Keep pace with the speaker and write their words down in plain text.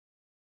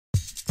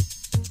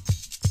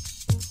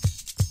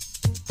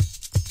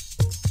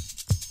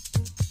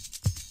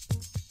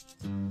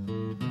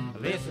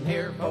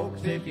here,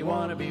 folks, if you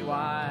want to be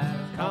wise.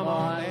 Come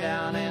on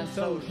down and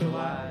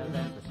socialize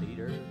at the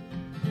Cedar.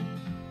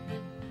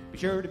 Be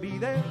sure to be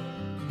there.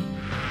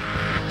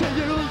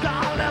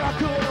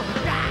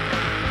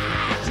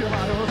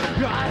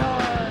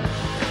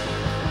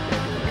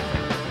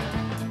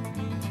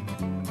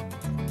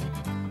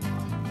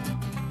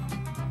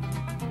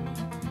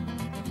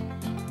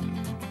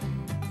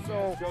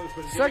 So,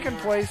 second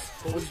place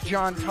was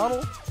John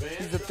Tuttle.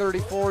 He's a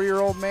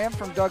 34-year-old man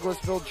from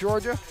Douglasville,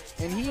 Georgia,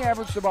 and he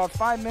averaged about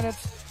 5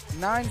 minutes,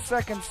 9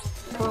 seconds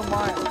per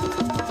mile.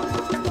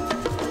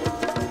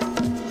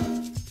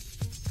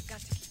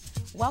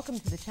 Welcome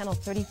to the Channel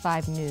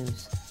 35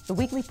 News, the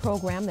weekly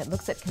program that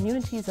looks at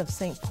communities of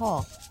St.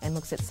 Paul and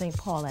looks at St.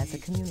 Paul as a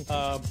community.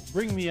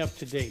 Bring me up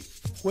to date.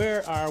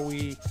 Where are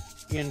we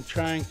in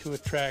trying to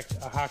attract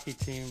a hockey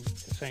team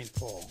to St.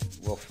 Paul?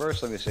 Well,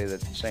 first let me say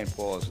that St.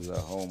 Paul is the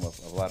home of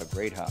a lot of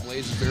great hockey.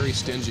 Blaze is very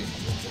stingy.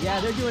 Yeah,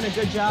 they're doing a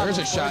good job. There's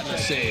a shot and a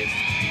save.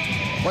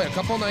 Boy, a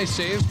couple nice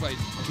saves by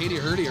Katie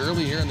Hurdy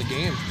early here in the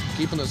game,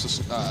 keeping us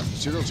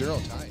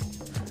 0-0 tie.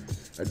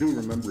 I do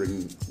remember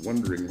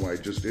wondering why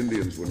just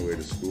Indians went away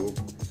to school.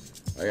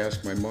 I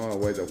asked my ma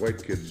why the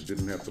white kids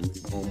didn't have to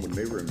leave home when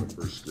they were in the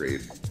first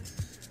grade.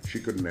 She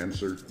couldn't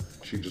answer.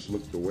 She just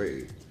looked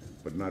away,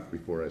 but not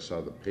before I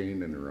saw the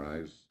pain in her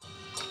eyes.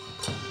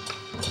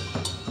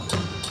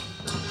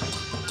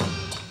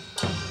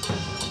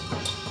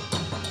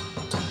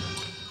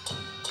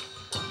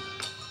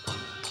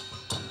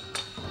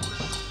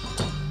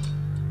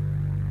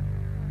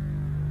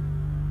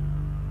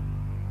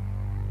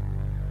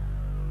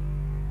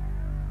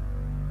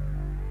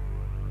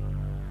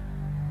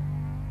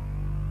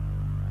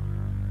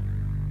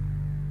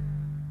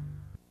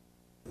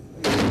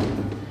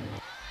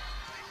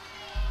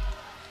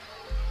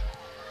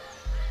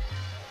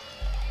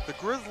 The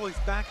Grizzlies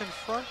back in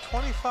front,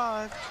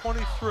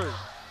 25-23.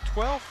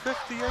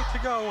 12:58 to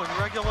go in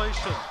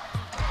regulation.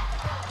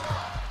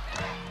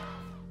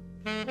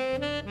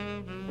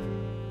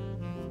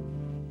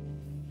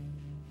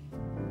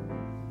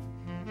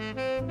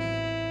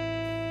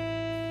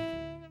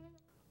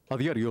 A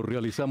diario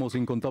realizamos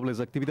incontables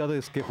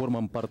actividades que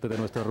forman parte de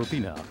nuestra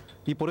rutina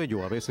y por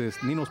ello a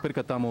veces ni nos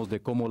percatamos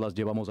de cómo las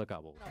llevamos a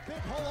cabo.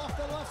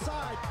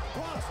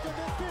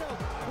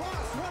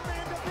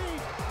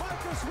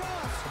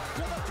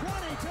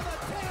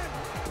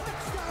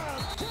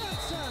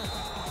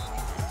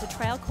 The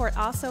trial court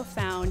also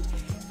found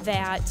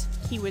that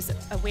he was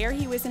aware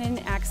he was in an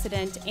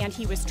accident and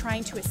he was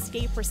trying to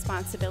escape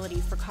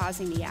responsibility for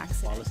causing the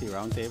accident. Policy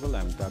Roundtable,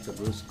 I'm Dr.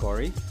 Bruce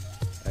Corey,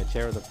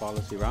 chair of the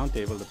Policy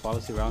Roundtable. The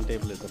Policy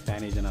Roundtable is a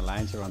pan-Asian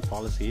alliance around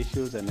policy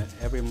issues, and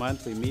every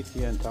month we meet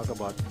here and talk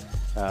about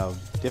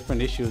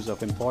different issues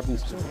of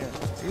importance.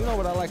 You know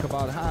what I like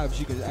about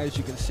Hobbs, as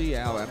you can see,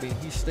 Al, I mean,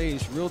 he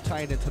stays real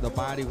tight into the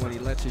body when he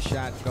lets his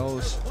shot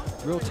goes,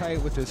 real tight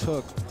with his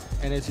hook,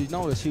 and as you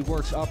notice, he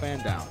works up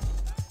and down.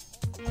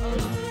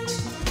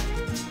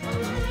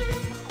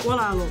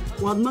 walaalo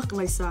waad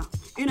maqlaysaa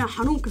inaa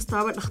xanuun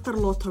kastaaba dhakhtar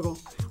loo tago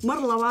mar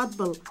labaad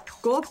bal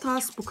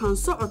goobtaas bukaan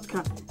socodka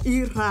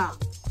ii raac.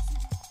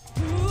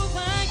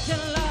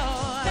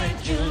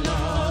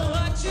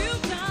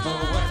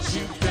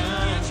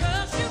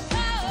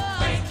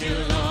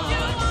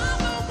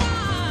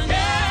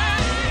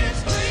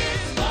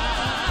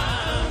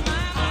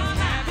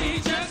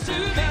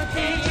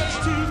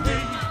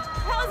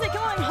 How's it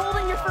going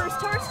holding your first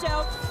torch,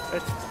 Joe?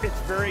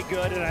 It's very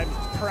good, and I'm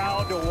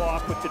proud to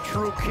walk with the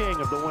true king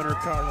of the Winter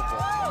Carnival.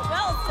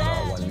 Well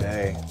said. One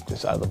day,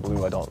 just out of the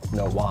blue, I don't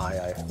know why,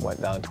 I went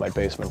down to my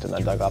basement and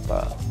I dug up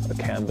a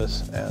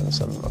canvas and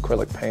some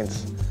acrylic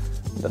paints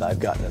that I'd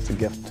gotten as a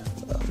gift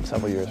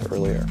several years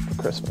earlier for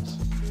Christmas.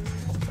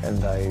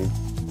 And I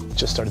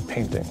just started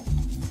painting.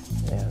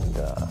 And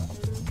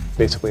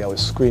basically I was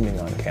screaming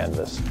on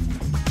canvas.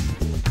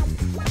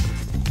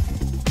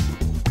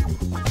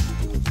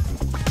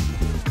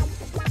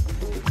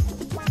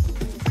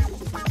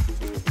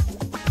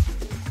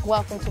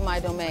 Welcome to my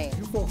domain.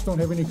 You folks don't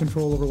have any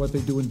control over what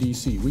they do in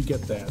D.C. We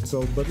get that.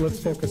 So, but let's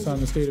focus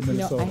on the state of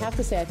Minnesota. No, I have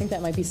to say, I think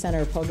that might be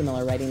Senator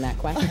Poggemiller writing that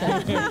question.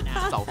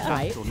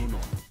 Right?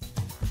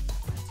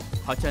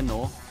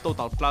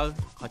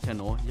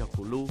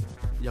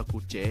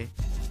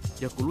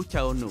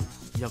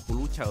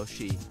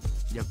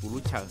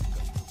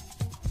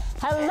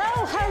 Hello,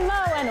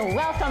 hello, and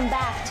welcome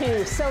back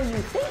to So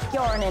You Think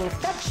You're an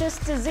Infectious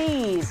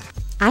Disease.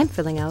 I'm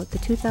filling out the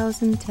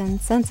 2010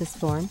 census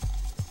form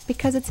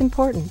because it's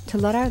important to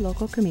let our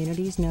local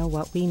communities know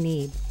what we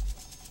need.